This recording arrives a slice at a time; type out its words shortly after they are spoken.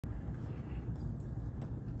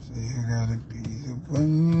So you gotta be the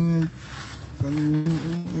one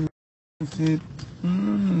sit.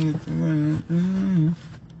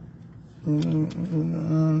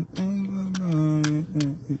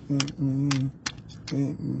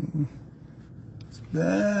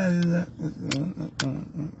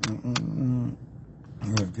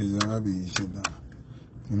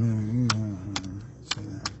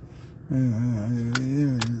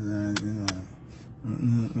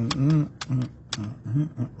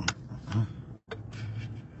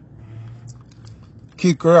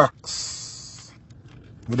 Kick rocks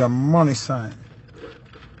with a money sign.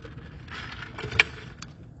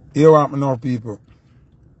 You want me know, people?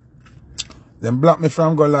 Then block me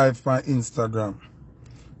from go live on Instagram.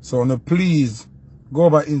 So no, please go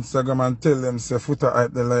over Instagram and tell them say Foota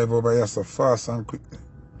Hype the live over here so fast and quick.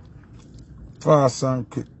 Fast and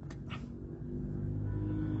quick.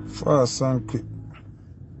 Fast and quick.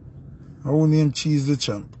 I will name Cheese the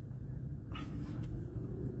Champ.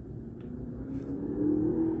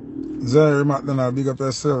 Zaire McDonald, big up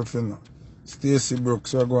yourself, you know. Stacey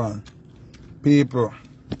Brooks, you go on. People,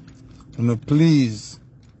 you know, please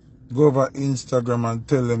go over Instagram and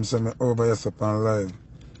tell them say me over here so on live.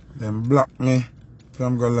 Then block me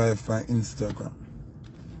from go live on Instagram.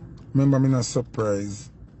 Remember, me not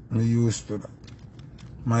surprised. Me used to that.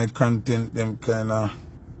 My content them kinda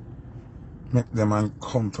make them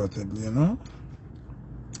uncomfortable, you know?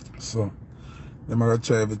 So them are gonna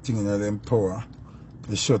try everything in them power.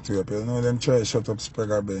 They shut you up, you know, them try to shut up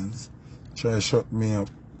Sprague Benz, try to shut me up,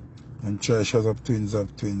 and try to shut up Twins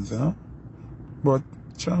of Twins, you know? But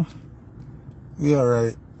we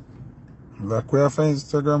alright. Like we have on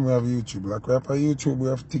Instagram, we have YouTube. Like we have on YouTube, we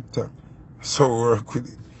have TikTok. So we work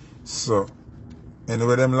with it. So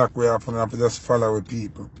anyway, them like we have to just follow with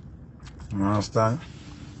people. You understand?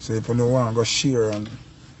 So if you don't want to go share and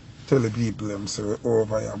tell the people them say we're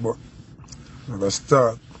over here, but we're going to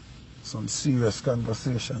start some serious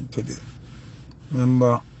conversation today.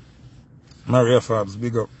 Remember, Maria Fabs,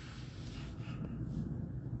 big up.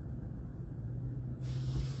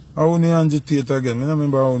 How name Angie Tate again? I don't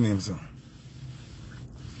remember how name, sir.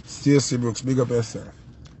 Stacey Brooks, big up yourself.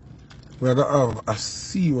 We're going to have a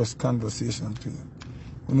serious conversation today.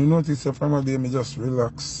 When you notice that from a day, I just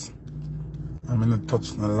relax. I'm not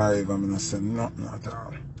touch no live, I'm not say nothing at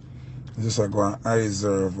all. I just go on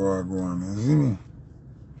reserve or I go on, you see me?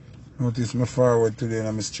 Notice me forward today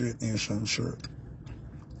in my Straight Nation shirt.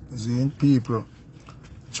 You see people?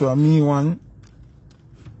 So me one,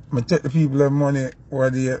 I take the people their money where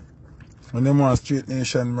they when they want Straight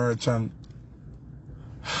Nation merch and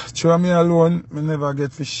through me alone, I never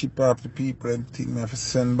get to ship off the people and think I have to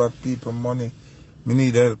send back people money. I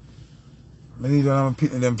need help. I need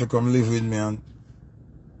them to come live with me and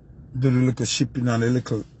do the little shipping and the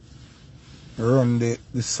little run the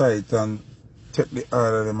site and take the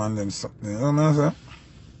order them and them something. You know what I'm saying?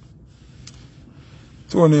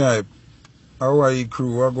 Tony Hype, Hawaii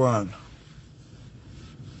crew, what go on?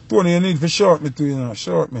 Tony, you need to short me too, you know,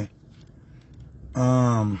 short me.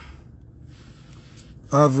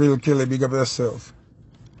 Avril Kelly, big up yourself.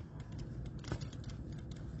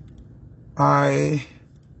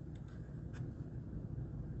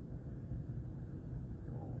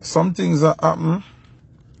 Some things that happen,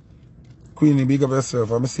 Queenie, big up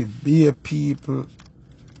yourself. I see beer people,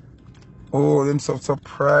 oh, them so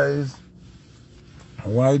surprised.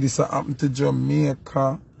 Why this happened to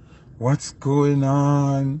Jamaica? What's going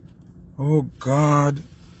on? Oh God,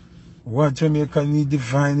 what Jamaica need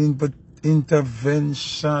divine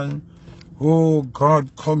intervention. Oh God,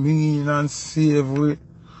 come in and save we.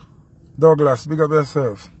 Douglas, big up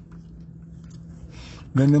yourself.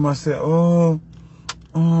 Then they must say, oh,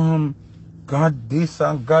 God this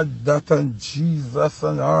and God that and Jesus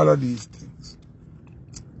and all of these things.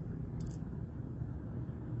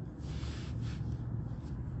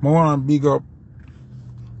 I want to big up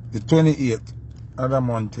the 28th of the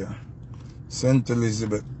month here, St.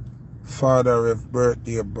 Elizabeth, Father Rev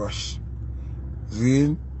birthday bash.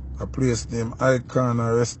 See, a place named Icon,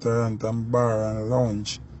 a restaurant and bar and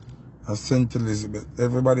lounge at St. Elizabeth.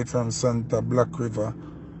 Everybody from Santa, Black River,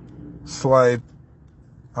 Swipe,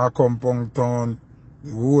 a Compound Town,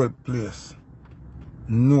 the whole place.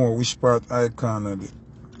 Know which part Icon of it.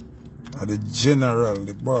 The general,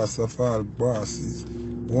 the boss of all bosses.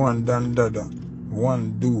 One Dan Dada,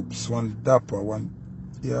 one Dupes, one Dapper, one,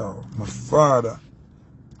 yo, my father,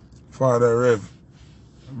 Father Rev,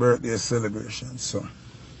 birthday celebration. So,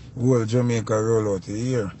 whole Jamaica roll out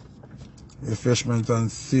here. Refreshment and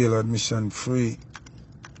sale, admission free.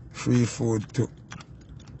 Free food too.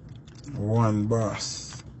 One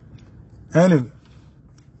boss. Anyway,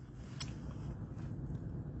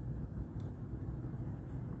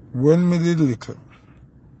 when me did little,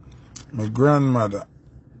 my grandmother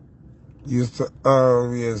used to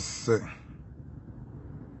always say,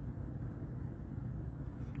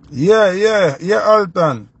 yeah,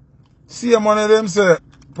 Alton. See a one of them say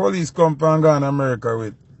police come and go in America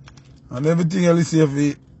with. And everything you listen if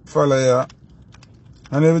you follow ya.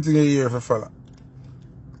 And everything you hear if you follow.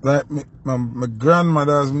 Like my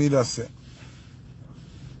grandmother's me that say.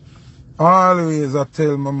 Always I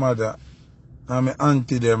tell my mother and my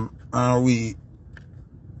auntie them and we,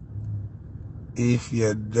 if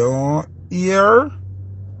you don't hear,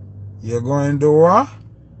 you're going to what?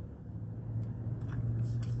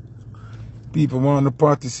 People want to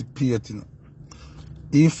participate, you know.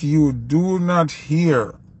 If you do not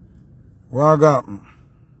hear, what happen?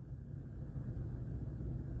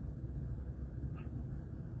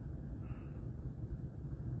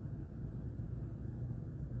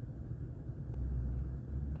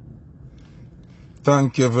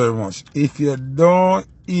 Thank you very much. If you don't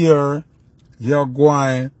hear, you're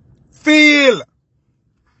going feel.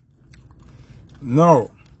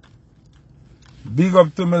 No. Big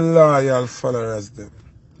up to my loyal followers them.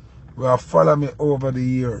 Who have followed me over the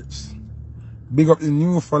years. Big up the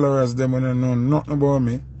new followers them when they know nothing about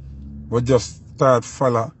me. But just start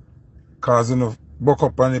follow. Cause you know, book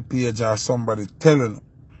up on the page or somebody telling them.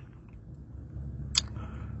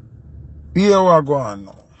 Here we go on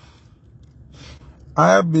now.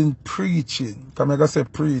 I have been preaching. Come I gotta say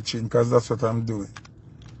preaching because that's what I'm doing.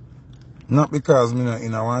 Not because I'm not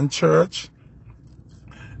in a one church.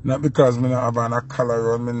 Not because I'm not having a collar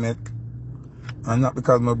around my neck. And not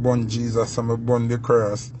because I born Jesus and I born the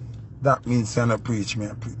cross. That means I don't preach, I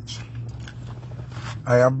preach.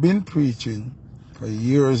 I have been preaching for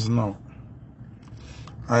years now.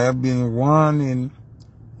 I have been warning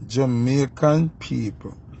Jamaican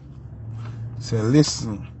people. Say,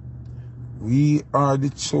 listen, we are the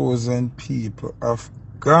chosen people of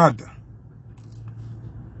God.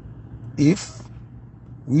 If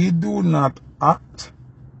we do not act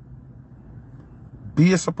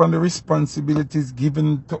based upon the responsibilities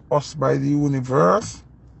given to us by the universe,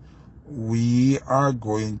 we are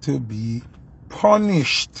going to be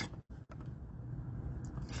punished.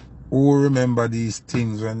 Who remember these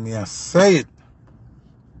things when me I say it?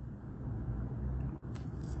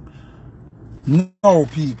 No,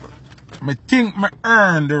 people. I think I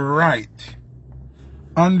earn the right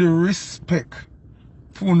and the respect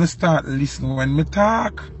for to start listening when me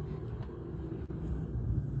talk.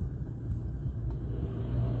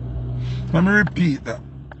 Let me repeat that.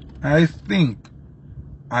 I think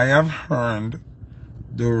I have earned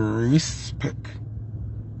the respect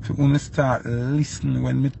for to start listening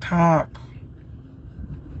when me talk.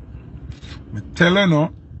 Me tell you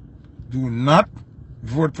no, do not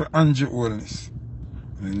vote for Andrew Holness.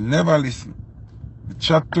 Never listen. Me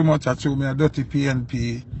chat too much, I show me a dirty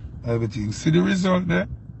PNP, everything. See the result there?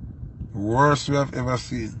 The worst we have ever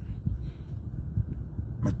seen.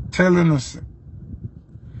 Me telling you,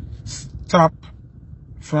 stop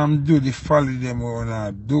from do the folly them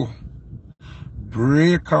wanna do.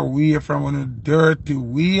 Break away from one of the dirty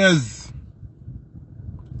ways.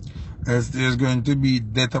 As there's going to be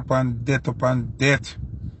death upon death upon death.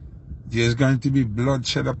 There's going to be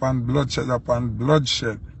bloodshed upon bloodshed upon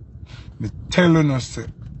bloodshed. Me telling us,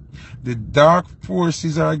 the dark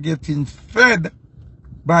forces are getting fed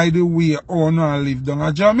by the way I live down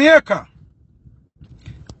in Jamaica.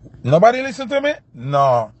 Nobody listen to me?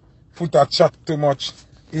 No. Foota chat too much.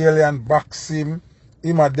 Alien box him.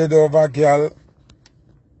 Him a dead over girl.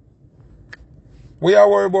 We are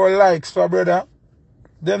worried about likes for brother.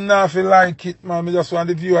 Them not feel like it, man. Me just want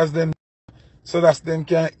the viewers them so that them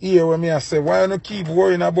can hear what me I say. Why you keep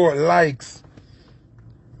worrying about likes?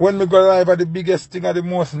 When me go live are the biggest thing, are the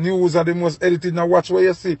most news, are the most edited. Now watch what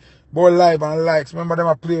you see. About live and likes. Remember them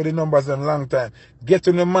I play with the numbers them long time. Get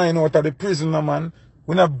to the mind out of the prisoner, man.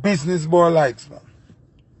 We not business about likes, man.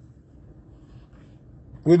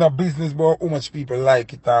 We not business about how much people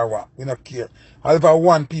like it or what. We not care. I'll have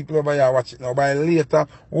one people over here watch it now. By later,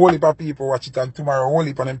 whole heap of people watch it, and tomorrow whole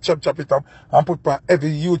heap of them chop it up and put on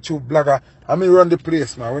every YouTube blogger. I mean run the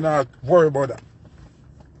place, man. We not worry about that.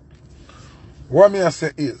 What me I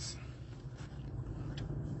say is,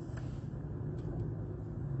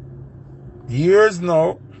 years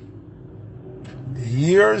now,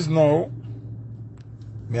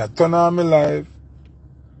 me I turn on my life,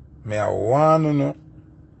 me I want to know,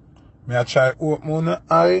 me I try open my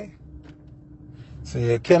eye, so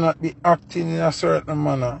you cannot be acting in a certain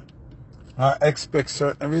manner and expect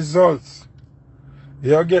certain results.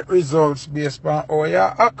 You get results based on how you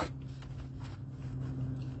act.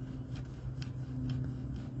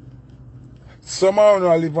 Somehow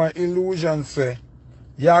you live on illusion say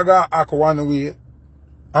you gotta act one way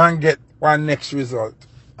and get one next result.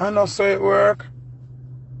 And that's how it work.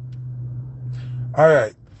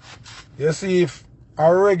 Alright. You see, if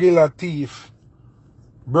a regular thief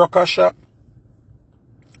broke a shop,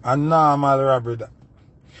 a normal robbery that.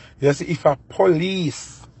 You see, if a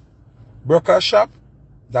police broke a shop,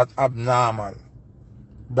 that's abnormal.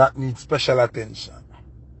 That needs special attention.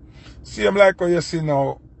 Same like how you see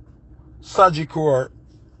now, Sagicor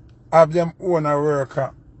have them owner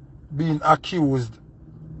worker being accused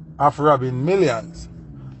of robbing millions.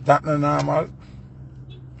 That not normal.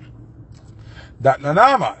 That not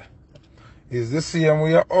normal. It's the same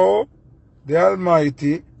way how the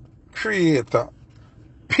Almighty Creator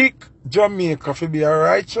pick Jamaica to be a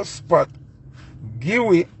righteous spot,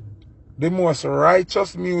 give it the most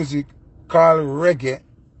righteous music called reggae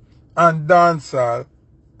and dancehall,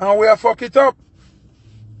 and we are fuck it up.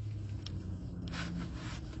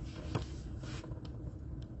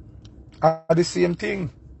 Are the same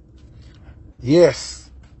thing.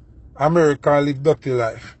 Yes, America live dirty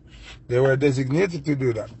life. They were designated to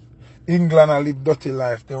do that. England live dirty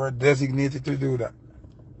life. They were designated to do that.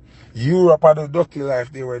 Europe had a dirty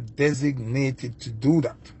life. They were designated to do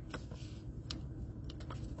that.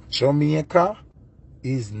 Jamaica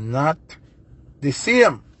is not the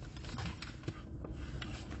same.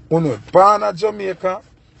 When you born at Jamaica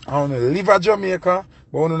and when you live at Jamaica,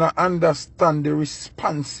 but when you don't understand the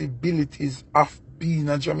responsibilities of being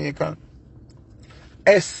a Jamaican,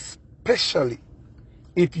 especially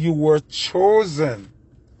if you were chosen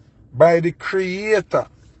by the Creator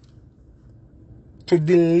to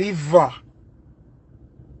deliver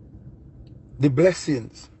the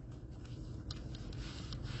blessings.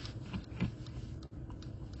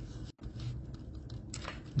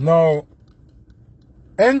 Now,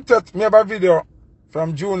 enter me have a video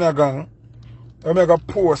from Junior Gang. I make a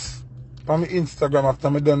post from my Instagram after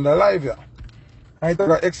I done the live here. I think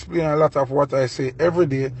I explain a lot of what I say every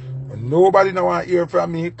day. But nobody now want to hear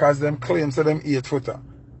from me because them claim say them 8 footer.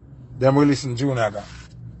 Them will listen to Junior Gang.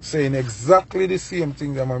 Saying exactly the same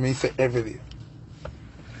thing that I say every day.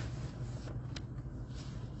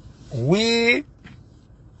 We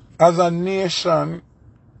as a nation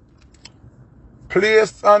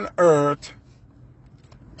placed on earth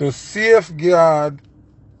to safeguard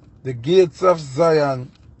the gates of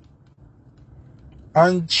Zion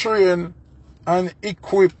and train and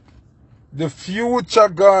equip the future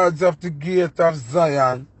guards of the gate of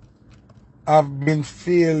Zion have been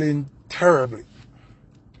failing terribly.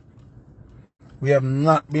 We have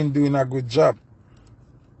not been doing a good job.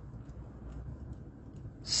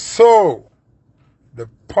 So, the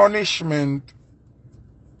punishment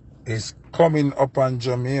is coming upon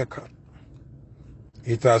Jamaica.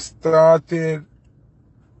 It has started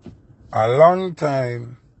a long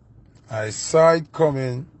time. I saw it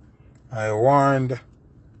coming. I warned.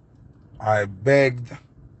 I begged.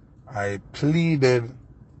 I pleaded.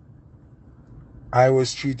 I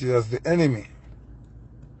was treated as the enemy.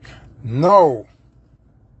 Now,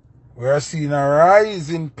 we are seeing a rise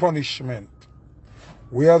in punishment.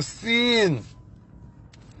 We have seen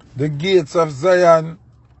the gates of Zion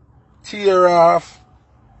tear off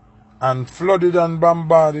and flooded and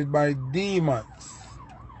bombarded by demons.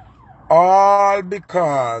 All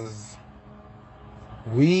because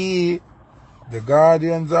we, the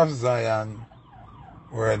guardians of Zion,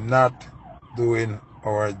 were not doing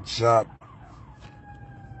our job.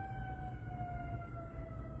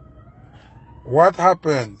 What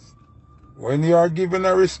happens when you are given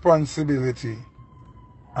a responsibility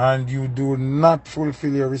and you do not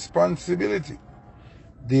fulfill your responsibility?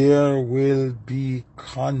 There will be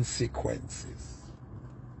consequences.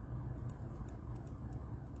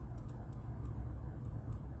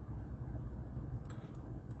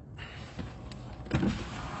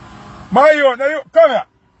 Mario, now you come here.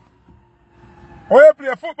 Why you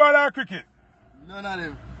play football or cricket? None of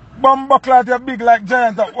them. Bumbuckler, you're big like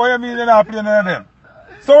giant. What you mean you're not playing none of them?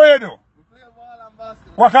 So what you do? We play ball and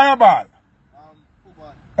basketball. What kind of ball?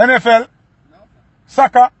 Football. NFL? No.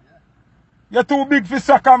 Soccer? Yeah. You're too big for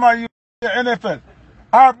soccer, man. You NFL.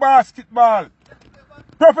 Or basketball?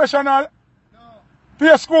 Professional? No.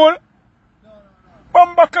 Play school? No.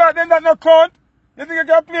 Bumbuckler, then that no count? You think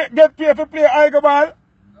you can get paid for play Iger ball? No, sir.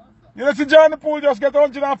 You know see Johnny Poole just get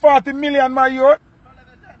 140 million, my youth?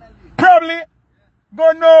 Probably.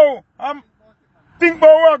 Go now. Think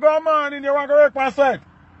about what go on in you want to work on site.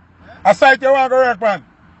 A site you want to work on.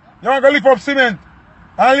 You want to lift up cement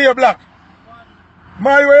and lay block.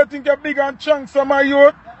 My you think you're big and chunk, so my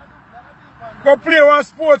youth? Go play one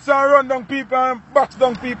sports and run down people and box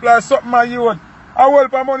down people or something, my youth. I hold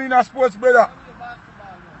for money in a sports, brother.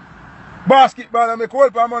 Basketball, I make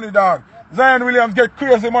hold for money, dog. Zion Williams get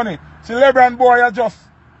crazy money. See, LeBron boy are just,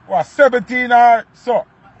 what, 17 or so.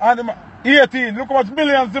 And the 18. Look how much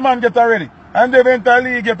millions the man get already. And they enter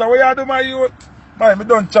league get. What you do, my youth? Man, me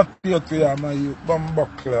don't chat to you, my youth.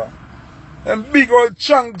 Bumbuckler. Them big old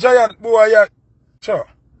chunk giant boy, yeah. Sure.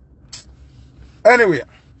 Anyway.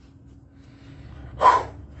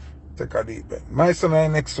 Take a deep breath. My son is the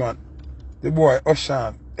next one. The boy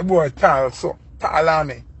Oshan. The boy tall, so. Tall on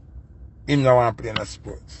me. Him no want to play in the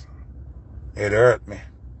sports. It hurt me.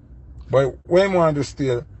 But when I want to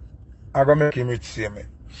steal, I'm going to make him rich, see me.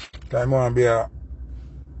 Because I want to be a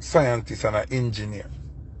scientist and an engineer.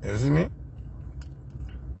 You see me?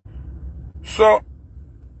 So,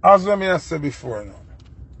 as I said before now,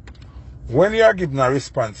 when you are given a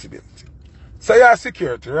responsibility, say you are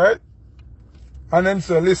security, right? And then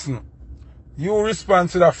say, listen, you respond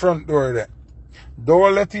to the front door there.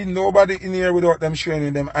 Don't let in nobody in here without them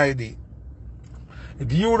showing them ID.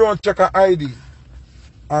 If you don't check an ID,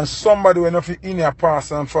 and somebody will not in here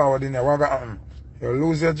pass and forward in here, what happen? You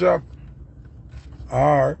lose your job.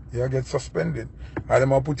 Or you get suspended. Or they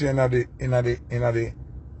might put you in the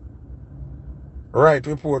right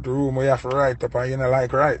report room where you have to write up and you don't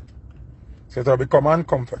like write. So it will become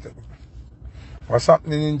uncomfortable. What's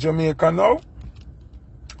happening in Jamaica now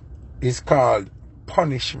is called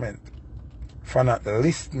punishment for not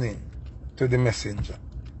listening to the messenger.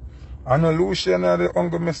 I know Lucian are the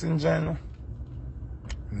hungry messenger, you know?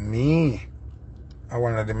 Me, I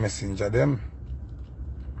one of the messenger them.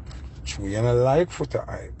 True, you don't like Foota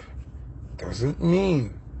Hype. Doesn't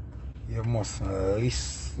mean you must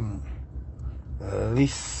listen.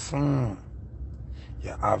 Listen.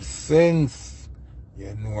 You have sense.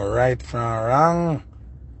 You know right from wrong.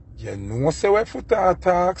 You know say what Foota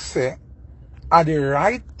attack say are the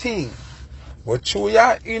right thing. But you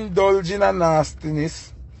are indulging in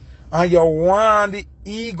nastiness and you want the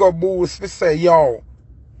ego boost to say, yo,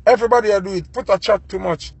 everybody do it, put a chat too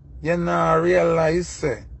much. You not realize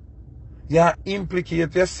say you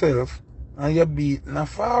implicate yourself and you beating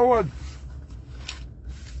forward.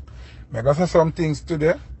 I got say some things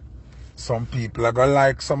today. Some people are gonna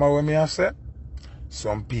like some of what me I say.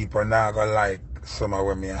 Some people not gonna like some of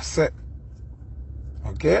what me I say.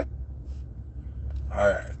 Okay?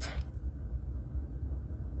 Alright.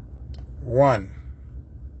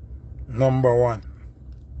 Number one.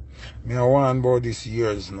 Me I want about this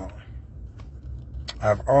years now.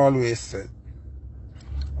 I've always said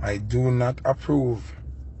I do not approve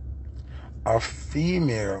of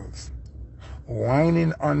females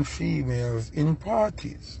whining on females in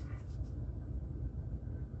parties.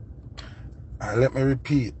 Let me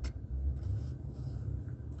repeat.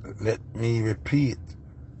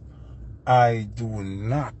 I do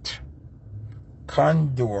not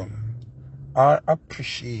condone or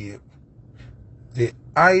appreciate the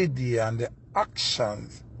idea and the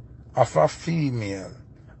actions of a female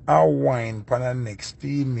or whine upon the next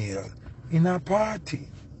female in a party.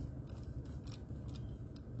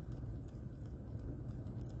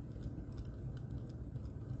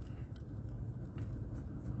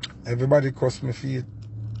 Everybody cuss me feet.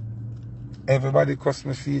 Everybody cuss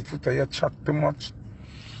me feet. Foota, you chat too much.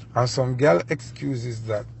 And some girl excuses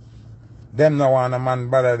that them no want a man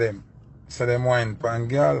bother them. So them whine pan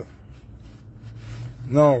girl.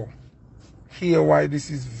 No. Hear why this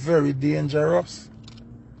is very dangerous.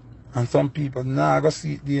 And some people nah go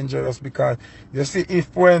see it dangerous because you see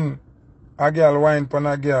if when a girl whine pan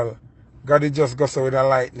a girl, God just goes with a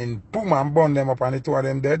lightning, boom, and burn them up and the two of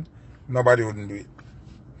them dead, nobody wouldn't do it.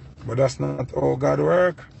 But that's not how God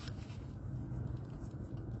works.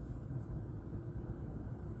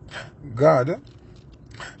 God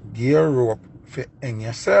give a rope for hang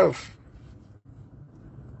yourself.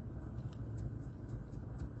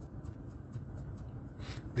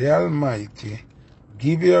 The Almighty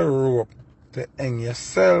give you a rope to hang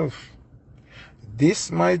yourself.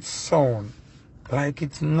 This might sound like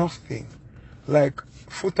it's nothing. Like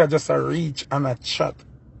Foota just a reach and a chat.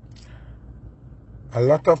 A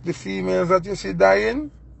lot of the females that you see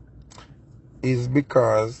dying is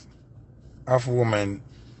because of women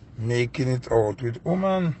making it out with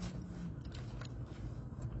women.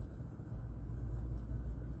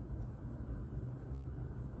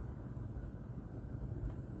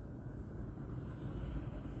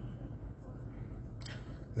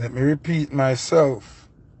 Let me repeat myself.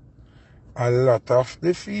 A lot of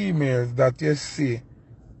the females that you see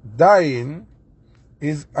dying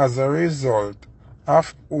is as a result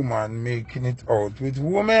of women making it out with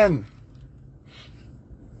women.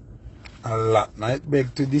 A lot might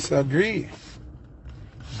beg to disagree,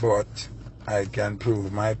 but I can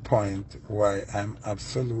prove my point why I'm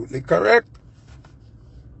absolutely correct.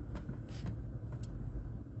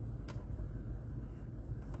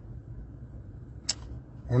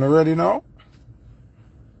 Wanna ready now?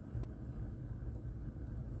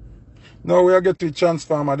 Now we are get to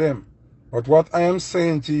transform them. But what I am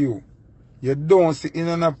saying to you, you don't see in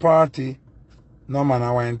a party no man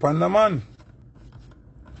a wine pan the man.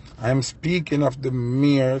 I am speaking of the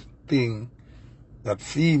mere thing that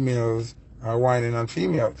females are whining on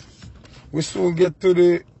females. We soon get to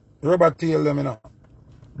the rubber tail them, you know.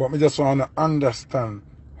 But me just want to understand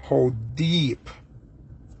how deep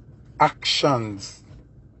actions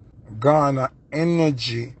garner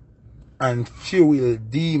energy and fuel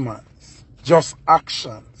demons. Just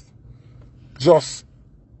actions. Just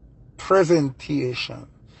presentation.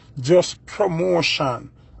 Just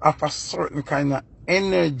promotion of a certain kind of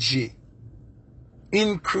energy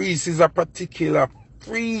increases a particular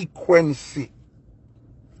frequency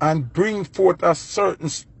and bring forth a certain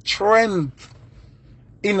strength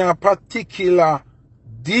in a particular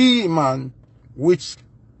demon which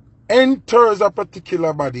enters a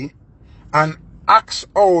particular body and acts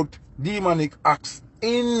out demonic acts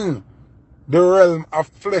in the realm of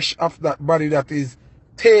flesh of that body that is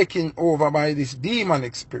taken over by this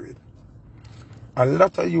demonic spirit. A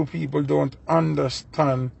lot of you people don't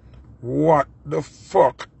understand what the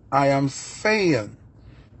fuck I am saying.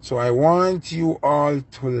 So I want you all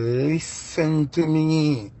to listen to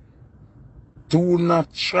me. Do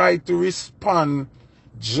not try to respond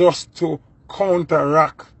just to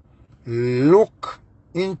counteract. Look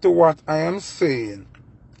into what I am saying.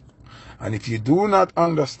 And if you do not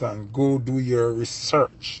understand, go do your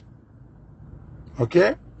research.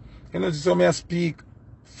 Okay? You know, so I speak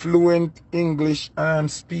fluent English and I'm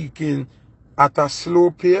speaking at a slow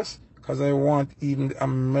pace because I want even the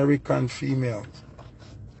American females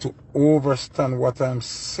to understand what I'm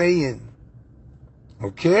saying.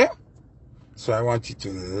 Okay? So I want you to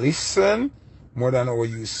listen more than how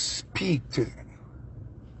you speak to them.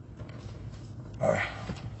 Alright.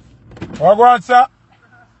 What go on, sir?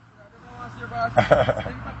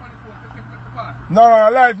 No,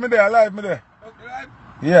 alive me there. Okay,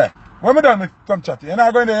 Yeah. When me done, me come chat. You're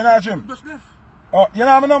not going there, you're not gym? just left. Oh, you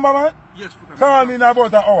know my number, man? Yes, Call me in about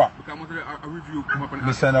an hour. Because a review come up on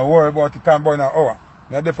Listen, don't worry about it, time about an hour.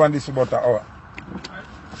 I defend this about an hour.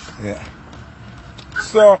 Yeah.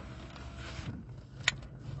 So,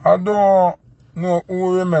 I don't know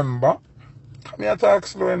who remember. Come here, talk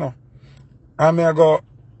slow, you know. And me I go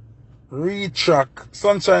retrack.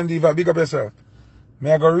 Sunshine Diva, big up yourself.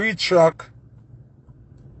 Me I go retrack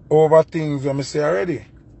over things when me say already.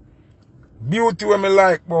 Beauty when me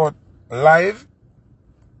like about live,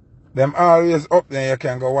 them always up there, you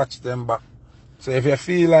can go watch them back. So if you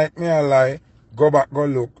feel like me a lie, go back, go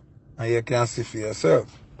look, and you can see for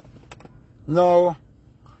yourself. Now,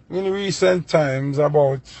 in recent times,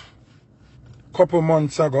 about a couple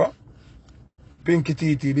months ago, Pinky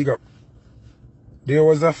TT, big up, there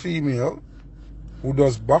was a female who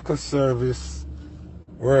does buckle service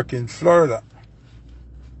work in Florida.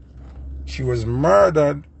 She was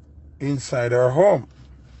murdered inside her home.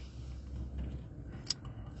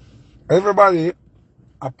 Everybody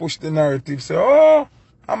I push the narrative, say, oh,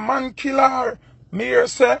 a man kill her. Me here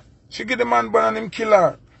say, she get the man born and him kill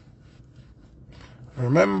her.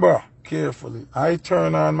 Remember, carefully, I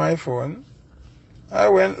turned on my phone, I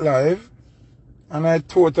went live, and I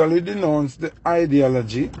totally denounced the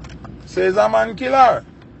ideology. Says a man kill her.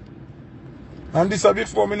 And this is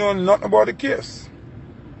before me know nothing about the case.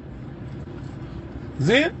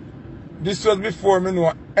 See? This was before me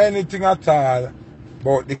know anything at all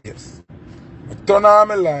about the case. I turn on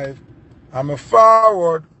my live, I'm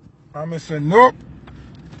forward, and I say, nope,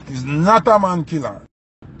 he's not a man killer.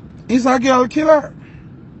 He's a girl killer.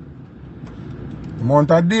 The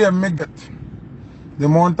amount of DM me get, the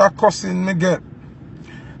amount of cussing me get,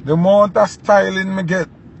 the amount of styling me get.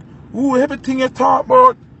 Ooh, everything you talk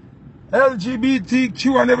about,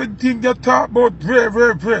 LGBTQ and everything you talk about,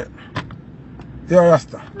 pray. Yeah,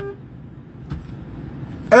 Rasta.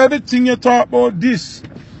 Everything you talk about this.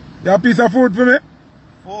 You have a piece of food for me?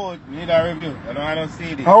 Food, need a review. I don't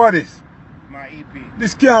see this. How are this? My EP.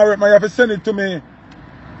 This can't work, man. You have to send it to me.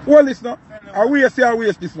 Well, listen, I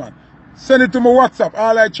waste this, man. Send it to my WhatsApp.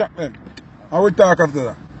 All I chat them. I will talk after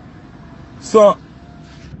that. So,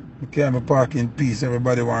 okay, I'm park in peace.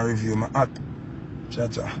 Everybody want to review my hat.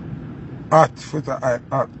 Cha-cha. Hat, Foota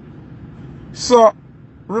Hype, hat. So,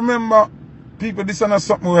 remember, people, this is not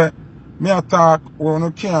something where me attack or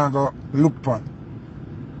no can't go look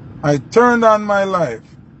on. I turned on my live.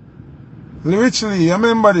 Literally, you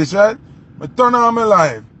remember this, right? I turned on my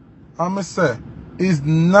live. and I say, is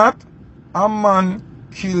not a man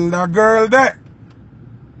killed a girl there.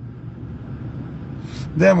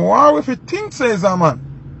 Then why if he thinks he's a man?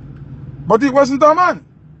 But it wasn't a man.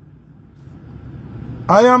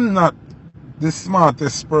 I am not the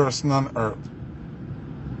smartest person on earth.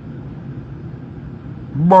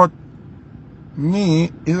 But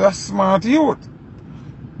me is a smart youth.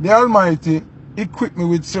 The Almighty equipped me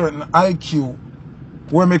with certain IQ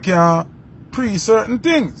where me can pre certain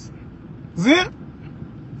things. See?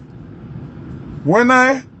 When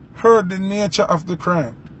I heard the nature of the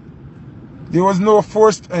crime, there was no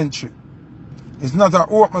forced entry. It's not an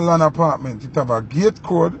open land apartment. It have a gate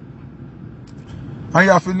code. And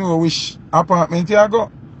you have to know which apartment you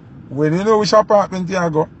go. When you know which apartment you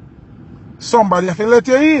go, somebody have to let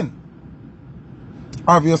you in.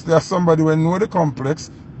 Obviously, there's somebody who know the complex,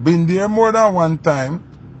 been there more than one time,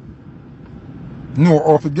 know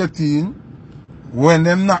how to get in. When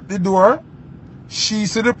them knock the door, she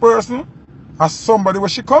see the person as somebody who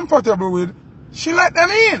she comfortable with, she let them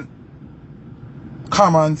in.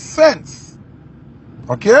 Common sense.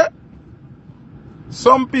 Okay?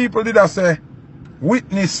 Some people did say,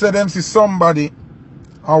 witness say them see somebody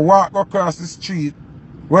and walk across the street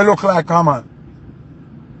will look like a man.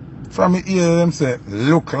 From me hear them say,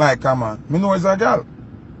 look like a man. Me know it's a girl.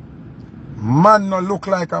 Man no look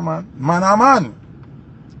like a man. Man a man.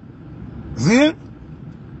 See?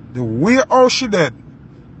 The way how she dead.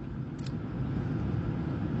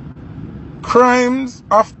 Crimes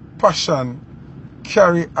of passion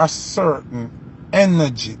carry a certain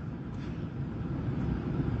energy.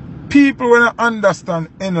 People when I understand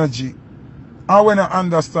energy and when I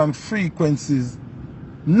understand frequencies,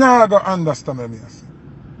 now I go understand what I say.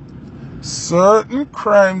 Certain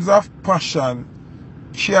crimes of passion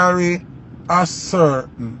carry a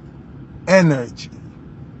certain energy.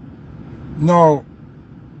 Now,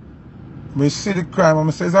 me see the crime and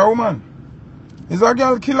I say it's a woman. It's a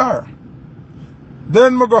girl killer.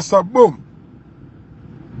 Then I go say boom.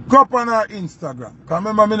 Go up on her Instagram. Because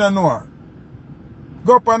remember me don't know her.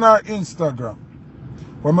 Go up on her Instagram.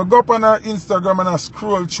 When I go up on her Instagram and I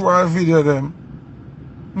scroll through her video them,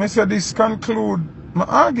 I say this conclude my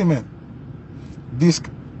argument. This,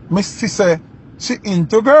 me say she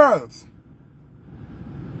into girls.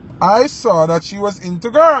 I saw that she was into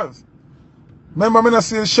girls. Remember me not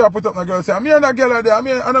see the shop put up my girl say, I'm here and a girl there,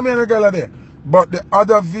 I don't mean a girl there. But the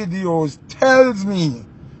other videos tells me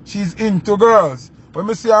she's into girls. When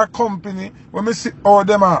me see her company, when me see all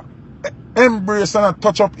them are embrace and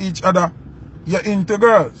touch up each other, you're into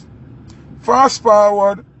girls. Fast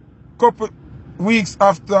forward, couple weeks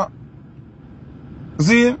after,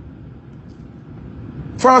 see?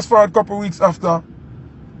 Fast forward couple weeks after,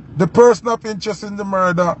 the person of interest in the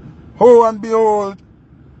murder, oh and behold,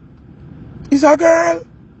 is a girl.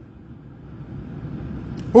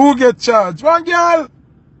 Who get charged? One girl.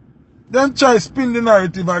 Then try spin the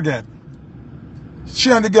narrative again. She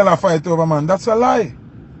and the girl are fight over man. That's a lie.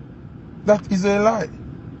 That is a lie.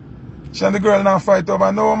 She and the girl now fight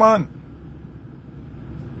over no man.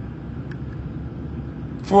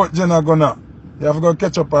 4th Gen are gonna. You have to go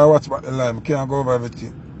catch up and watch about the line. Can't go over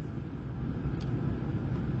everything.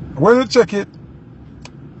 When you check it,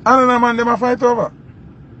 another man them a fight over.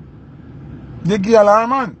 The girl are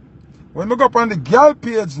man. When we go up on the girl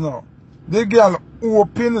page now, the girl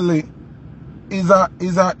openly is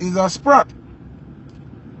a sprat.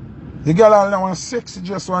 The girl has now one sexy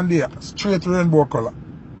dress one day, straight rainbow color.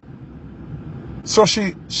 So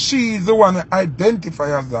she's the one that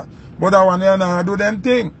identify as that. But that one here now do them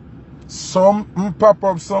thing. Some pop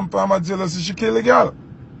up, some palm jealousy, she kill the girl.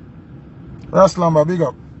 Raslamba, big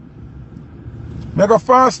up. Make a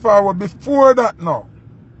fast forward before that now.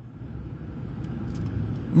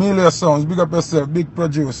 Melia Sounds, big up yourself, big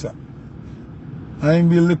producer. I ain't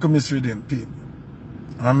be little misreading people.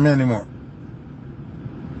 And many more.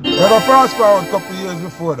 Make a fast forward a couple years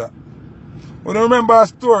before that. But you remember a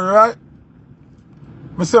story, right?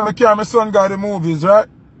 I say I carry my son got the movies, right?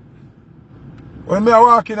 When I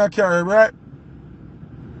walk in a carry, right?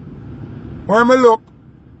 When I look,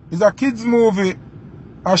 it's a kids movie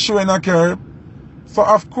I show in a carry. So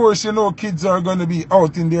of course you know kids are gonna be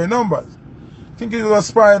out in their numbers. I think it was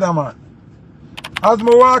Spider-Man. As I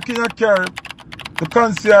walk in a carry, the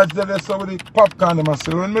concierge that saw with the popcorn in my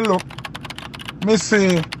cell. When I look, I see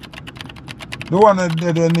the one that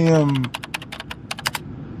did the name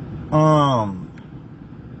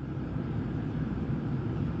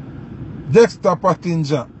Dexter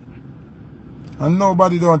Pattinger. And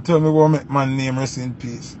nobody don't tell me what make my name rest in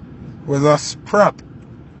peace. It was a sprat.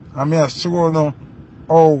 I mean I show you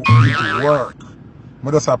how it work. I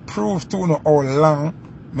just prove to you how long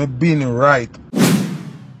Me been right.